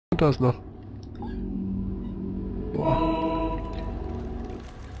da ist noch. Boah.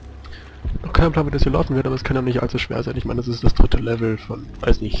 Noch kein Plan, wie das hier laufen wird, aber es kann ja nicht allzu schwer sein. Ich meine, das ist das 3. Level von,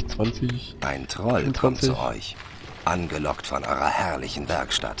 weiß nicht, 20. Ein Troll 21. kommt zu euch, angelockt von eurer herrlichen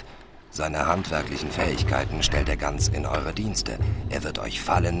Werkstatt. Seine handwerklichen Fähigkeiten stellt er ganz in eure Dienste. Er wird euch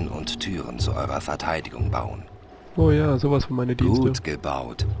Fallen und Türen zu eurer Verteidigung bauen. Oh ja, sowas für meine Dienste. Gut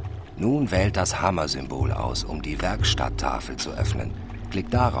gebaut. Nun wählt das Hammer-Symbol aus, um die Werkstatttafel zu öffnen.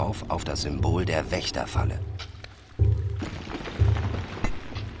 Klickt darauf auf das Symbol der Wächterfalle.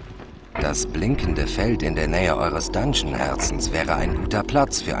 Das blinkende Feld in der Nähe eures Dungeon-Herzens wäre ein guter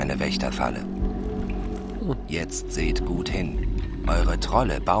Platz für eine Wächterfalle. Jetzt seht gut hin. Eure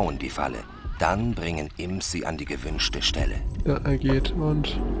Trolle bauen die Falle. Dann bringen Imps sie an die gewünschte Stelle. Ja, er geht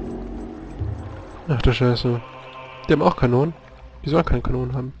und... Ach du Scheiße. Die haben auch Kanonen. Die sollen keine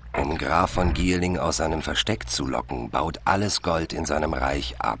Kanonen haben. Um Graf von Gierling aus seinem Versteck zu locken, baut alles Gold in seinem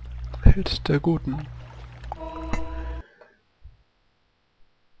Reich ab. Held der Guten.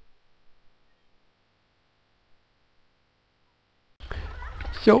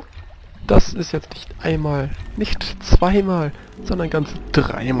 Jo, das ist jetzt nicht einmal, nicht zweimal, sondern ganz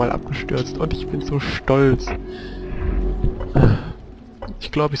 3-mal abgestürzt und ich bin so stolz.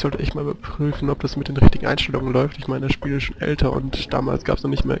 Ich glaube, ich sollte echt mal überprüfen, ob das mit den richtigen Einstellungen läuft. Ich meine, das Spiel ist schon älter und damals gab es noch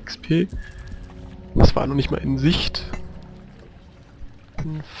nicht mehr XP. Das war noch nicht mal in Sicht.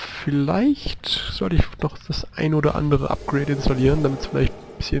 Vielleicht sollte ich noch das ein oder andere Upgrade installieren, damit es vielleicht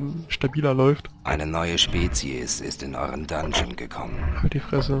ein bisschen stabiler läuft. Eine neue Spezies ist in euren Dungeon gekommen. Halt die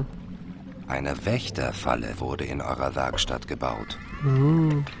Fresse. Eine Wächterfalle wurde in eurer Werkstatt gebaut.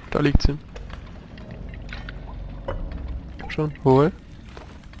 Da liegt sie. Komm schon, hol.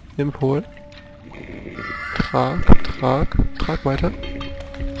 Nimm, hol. Trag weiter.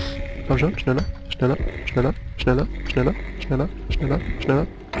 Komm schon, schneller, schneller, schneller, schneller, schneller, schneller, schneller, schneller.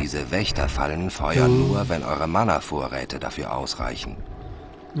 Diese Wächterfallen feuern nur, wenn eure Mana-Vorräte dafür ausreichen.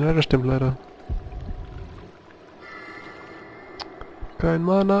 Ja, das stimmt leider. Kein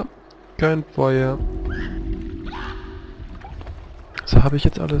Mana, kein Feuer. So habe ich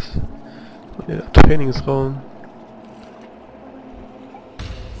jetzt alles. Ja, Trainingsraum.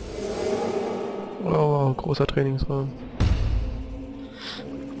 Oh, großer Trainingsraum.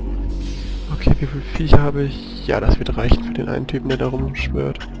 Okay, wie viele Viecher habe ich? Ja, das wird reichen für den einen Typen, der da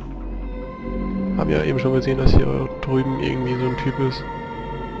rumschwört. Haben ja eben schon gesehen, dass hier drüben irgendwie so ein Typ ist.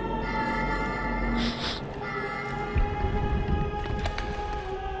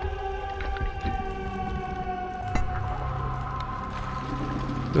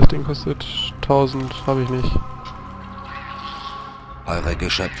 Das Ding kostet 1000, habe ich nicht. Eure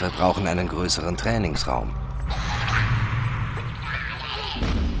Geschöpfe brauchen einen größeren Trainingsraum.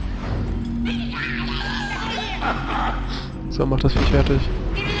 So, mach das Viech fertig.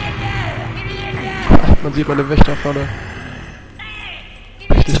 Man sieht meine Wächterfalle.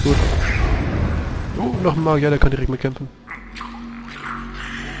 Richtig gut. Noch ein Magier, der kann direkt mitkämpfen.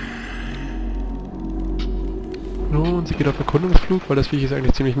 Und sie geht auf Erkundungsflug, weil das Viech ist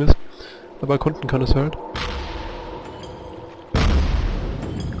eigentlich ziemlich Mist. Aber erkunden kann es halt.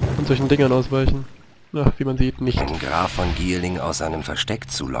 Und solchen Dingern ausweichen. Ach, wie man sieht, nicht. Um Graf von Gierling aus seinem Versteck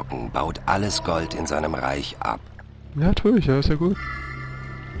zu locken, baut alles Gold in seinem Reich ab. Ja, tue ich, ja, ist ja gut.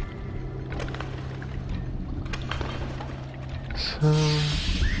 So.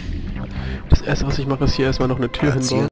 Das erste, was ich mache, ist hier erstmal noch eine Tür hinbauen.